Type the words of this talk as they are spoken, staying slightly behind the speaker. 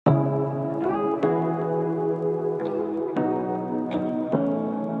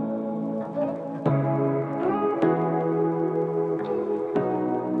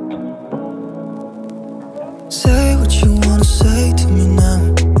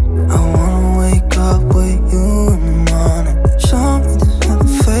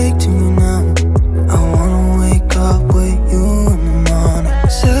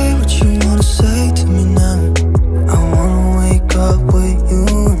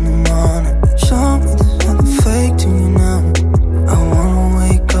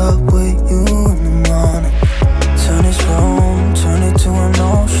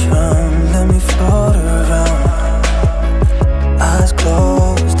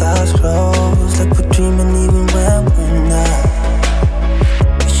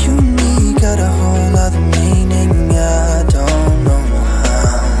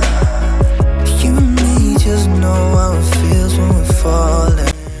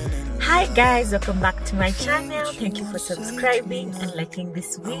Guys, welcome back to my channel. Thank you for subscribing and liking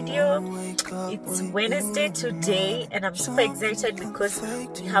this video. It's Wednesday today and I'm super excited because we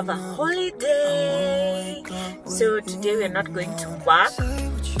have a holiday. So today we're not going to work.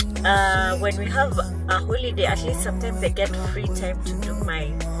 When we have a holiday, at least sometimes I get free time to do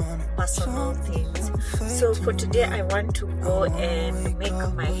my personal things. So for today I want to go and make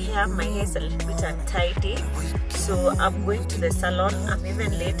my hair. My hair is a little bit untidy, so I'm going to the salon. I'm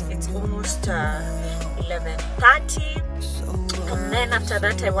even late. It's almost 11:30, and then after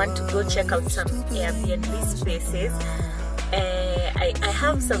that I want to go check out some Airbnb spaces. I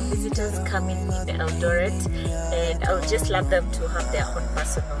have some visitors coming in Eldoret and I would just love them to have their own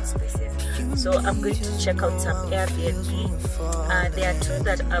personal spaces. So I'm going to check out some Airbnb. There are two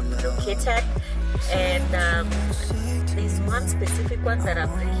that I've located, and there's one specific one that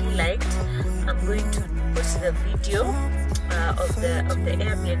I've really liked. I'm going to put the video of the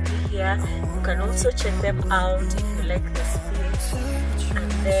Airbnb here. You can also check them out if you like the space.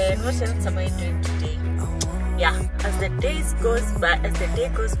 And then what else am I doing today? Yeah, as the day goes by, I'm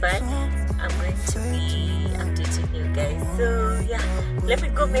going to be updating you guys. So yeah, let me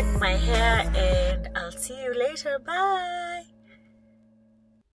go make my hair and I'll see you later. Bye.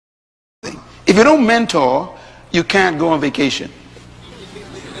 If you don't mentor, you can't go on vacation.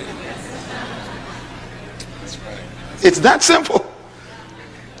 It's that simple.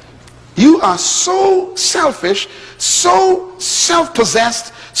 You are so selfish, so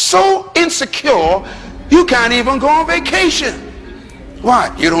self-possessed, so insecure, you can't even go on vacation.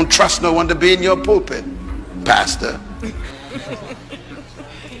 Why? You don't trust no one to be in your pulpit, Pastor.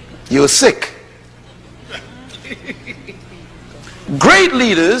 You're sick. Great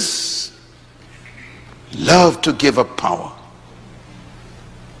leaders love to give up power.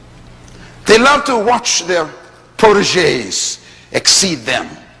 They love to watch their proteges exceed them.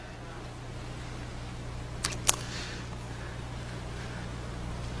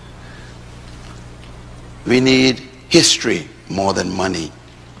 We need history more than money.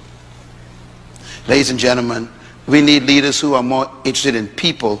 Ladies and gentlemen, we need leaders who are more interested in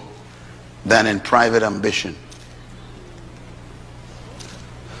people than in private ambition.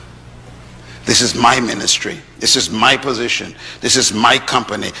 This is my ministry. This is my position. This is my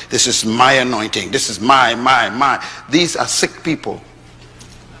company. This is my anointing. This is my. These are sick people.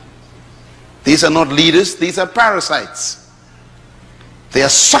 These are not leaders. These are parasites. They are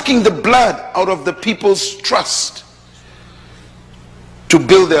sucking the blood out of the people's trust to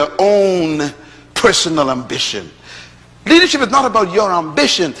build their own personal ambition. Leadership is not about your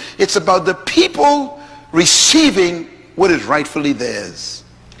ambition. It's about the people receiving what is rightfully theirs.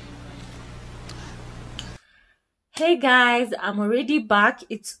 Hey guys, I'm already back.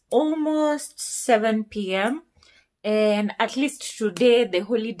 It's almost 7 p.m. and at least today the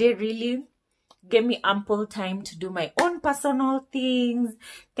holiday really gave me ample time to do my own personal things.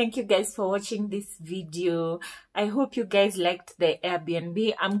 Thank you guys for watching this video. I hope you guys liked the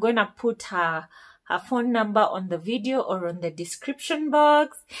Airbnb. I'm gonna put her phone number on the video or on the description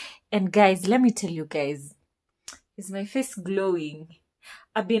box. And guys, let me tell you guys, is my face glowing?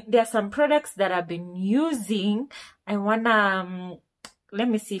 There are some products that I've been using. I wanna let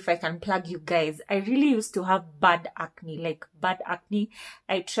me see if I can plug you guys. I really used to have bad acne.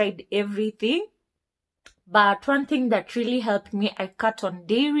 I tried everything, but one thing that really helped me, I cut on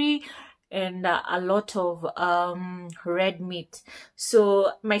dairy and a lot of red meat.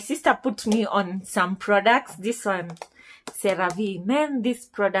 So my sister put me on some products. This one, CeraVe. Man, this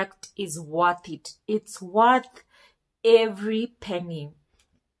product is worth it. It's worth every penny.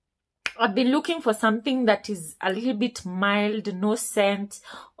 I've been looking for something that is a little bit mild, no scent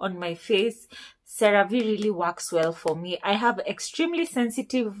on my face. CeraVe really works well for me. I have extremely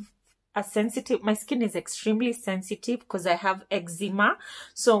my skin is extremely sensitive because I have eczema.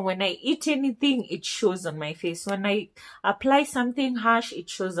 So when I eat anything, it shows on my face. When I apply something harsh, it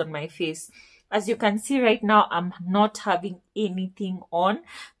shows on my face. As you can see right now, I'm not having anything on,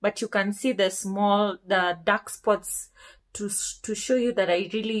 but you can see the dark spots to show you that I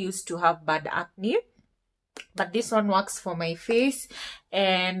really used to have bad acne. But this one works for my face.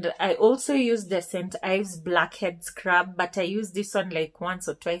 And I also use the St. Ives Blackhead Scrub, but I use this one like once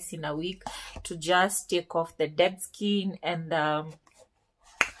or twice in a week to just take off the dead skin and the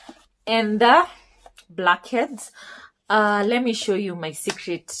blackheads. Let me show you my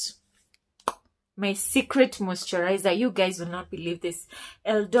secret moisturizer. You guys will not believe this.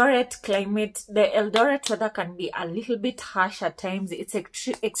 Eldoret climate, the Eldoret weather can be a little bit harsh at times. It's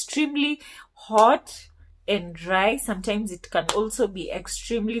extremely hot and dry. Sometimes it can also be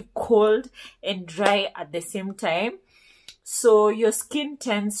extremely cold and dry at the same time. so your skin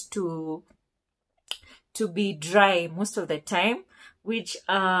tends to be dry most of the time, which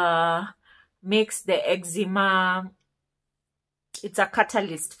makes the eczema, it's a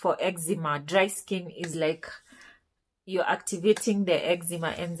catalyst for eczema. Dry skin is like you're activating the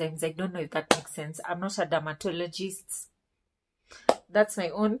eczema enzymes. I don't know if that makes sense. I'm not a dermatologist. That's my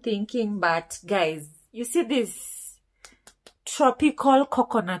own thinking. But guys, you see this tropical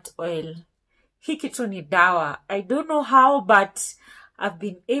coconut oil. Hii kitu ni dawa. I don't know how, but I've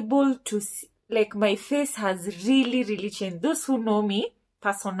been able to see, like, my face has really changed. Those who know me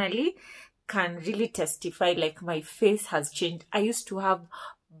personally can really testify, like, my face has changed. I used to have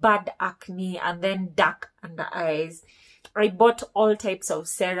bad acne and then dark under eyes. I bought all types of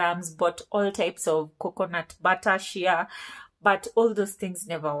serums, bought all types of coconut butter, shea, but all those things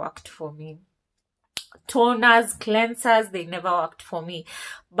never worked for me. Toners, cleansers, they never worked for me.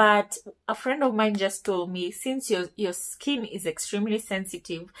 But a friend of mine just told me, since your skin is extremely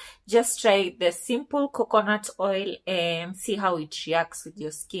sensitive, just try the simple coconut oil and see how it reacts with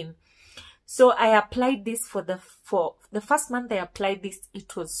your skin. So I applied this for the first month I applied this.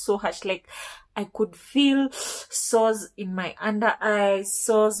 It was so harsh. Like, I could feel sores in my under eyes,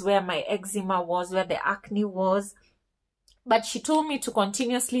 sores where my eczema was, where the acne was. But she told me to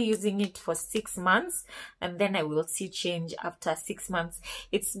continuously using it for 6 months, and then I will see change after 6 months.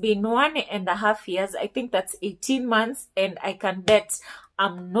 It's been 1.5 years. I think that's 18 months, and I can bet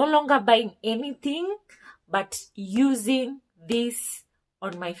I'm no longer buying anything but using this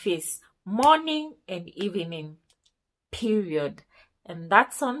on my face morning and evening, period. And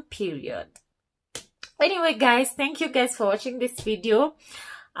that's on period. Anyway, guys, thank you guys for watching this video.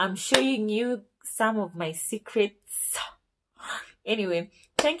 I'm showing you some of my secrets. Anyway,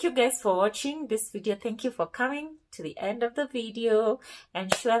 thank you guys for watching this video. Thank you for coming to the end of the video.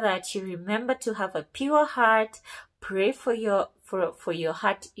 Ensure that you remember to have a pure heart. Pray for your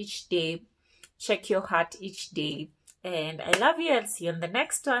heart each day. Check your heart each day. And I love you. I'll see you on the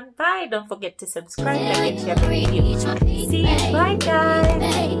next one. Bye. Don't forget to subscribe, like, and share the video. See you. Bye,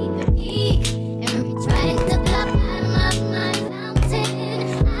 guys.